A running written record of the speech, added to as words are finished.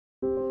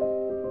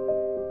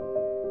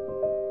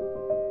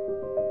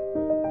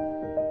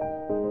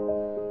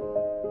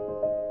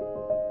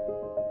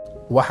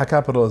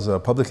Waha-Capital is a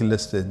publicly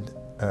listed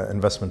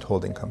investment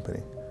holding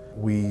company.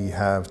 We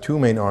have two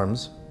main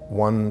arms,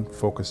 one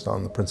focused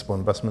on the principal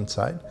investment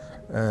side,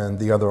 and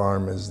the other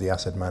arm is the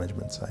asset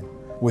management side.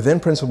 Within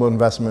principal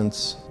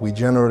investments, we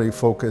generally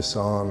focus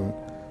on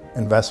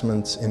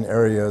investments in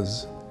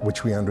areas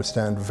which we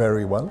understand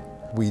very well.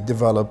 We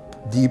develop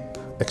deep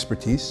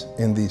expertise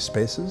in these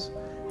spaces,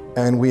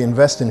 and we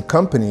invest in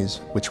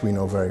companies which we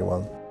know very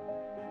well.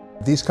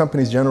 These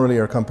companies generally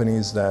are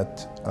companies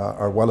that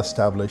are well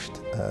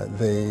established.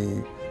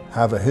 They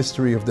have a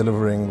history of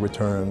delivering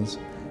returns,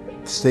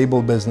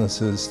 stable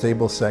businesses,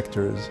 stable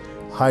sectors,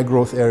 high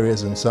growth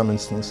areas in some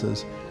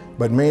instances,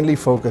 but mainly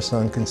focused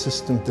on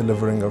consistent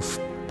delivering of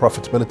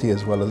profitability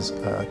as well as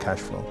cash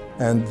flow.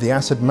 And the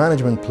asset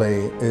management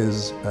play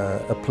is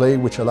a play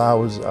which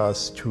allows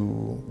us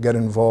to get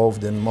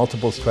involved in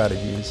multiple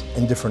strategies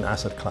in different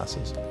asset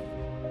classes.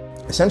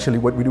 Essentially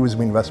what we do is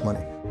we invest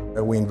money.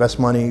 We invest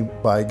money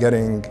by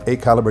getting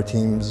A-caliber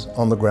teams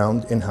on the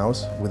ground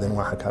in-house within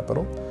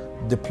Waha-Capital,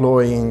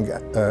 deploying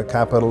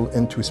capital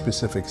into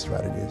specific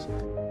strategies.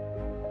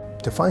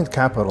 To find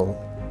capital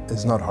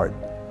is not hard.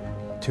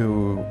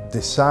 To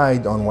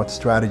decide on what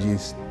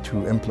strategies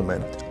to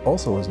implement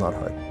also is not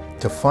hard.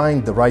 To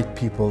find the right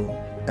people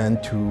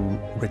and to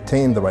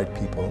retain the right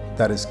people,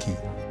 that is key.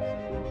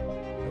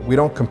 We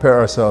don't compare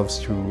ourselves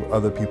to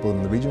other people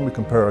in the region, we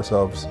compare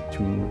ourselves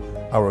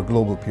to our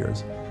global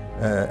peers.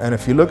 And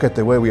if you look at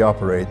the way we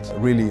operate,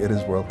 really it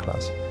is world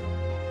class.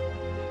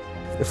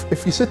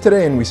 If you sit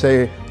today and we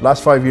say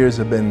last 5 years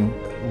have been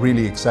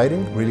really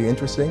exciting, really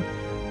interesting,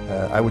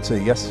 I would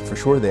say yes, for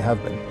sure they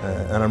have been.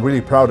 And I'm really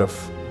proud of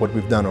what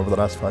we've done over the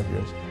last 5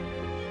 years.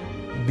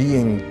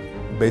 Being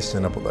based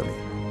in Abu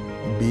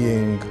Dhabi,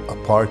 being a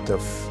part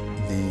of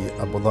the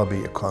Abu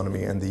Dhabi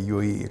economy and the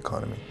UAE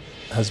economy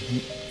has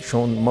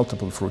shown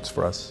multiple fruits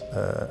for us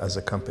as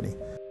a company.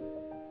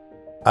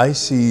 I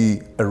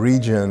see a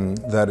region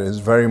that is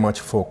very much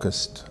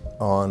focused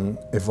on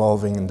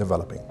evolving and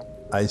developing.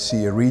 I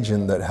see a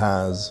region that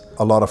has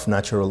a lot of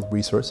natural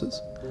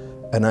resources,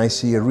 and I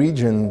see a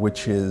region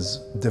which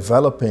is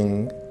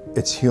developing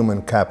its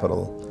human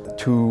capital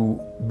to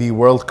be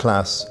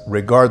world-class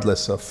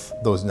regardless of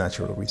those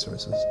natural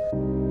resources.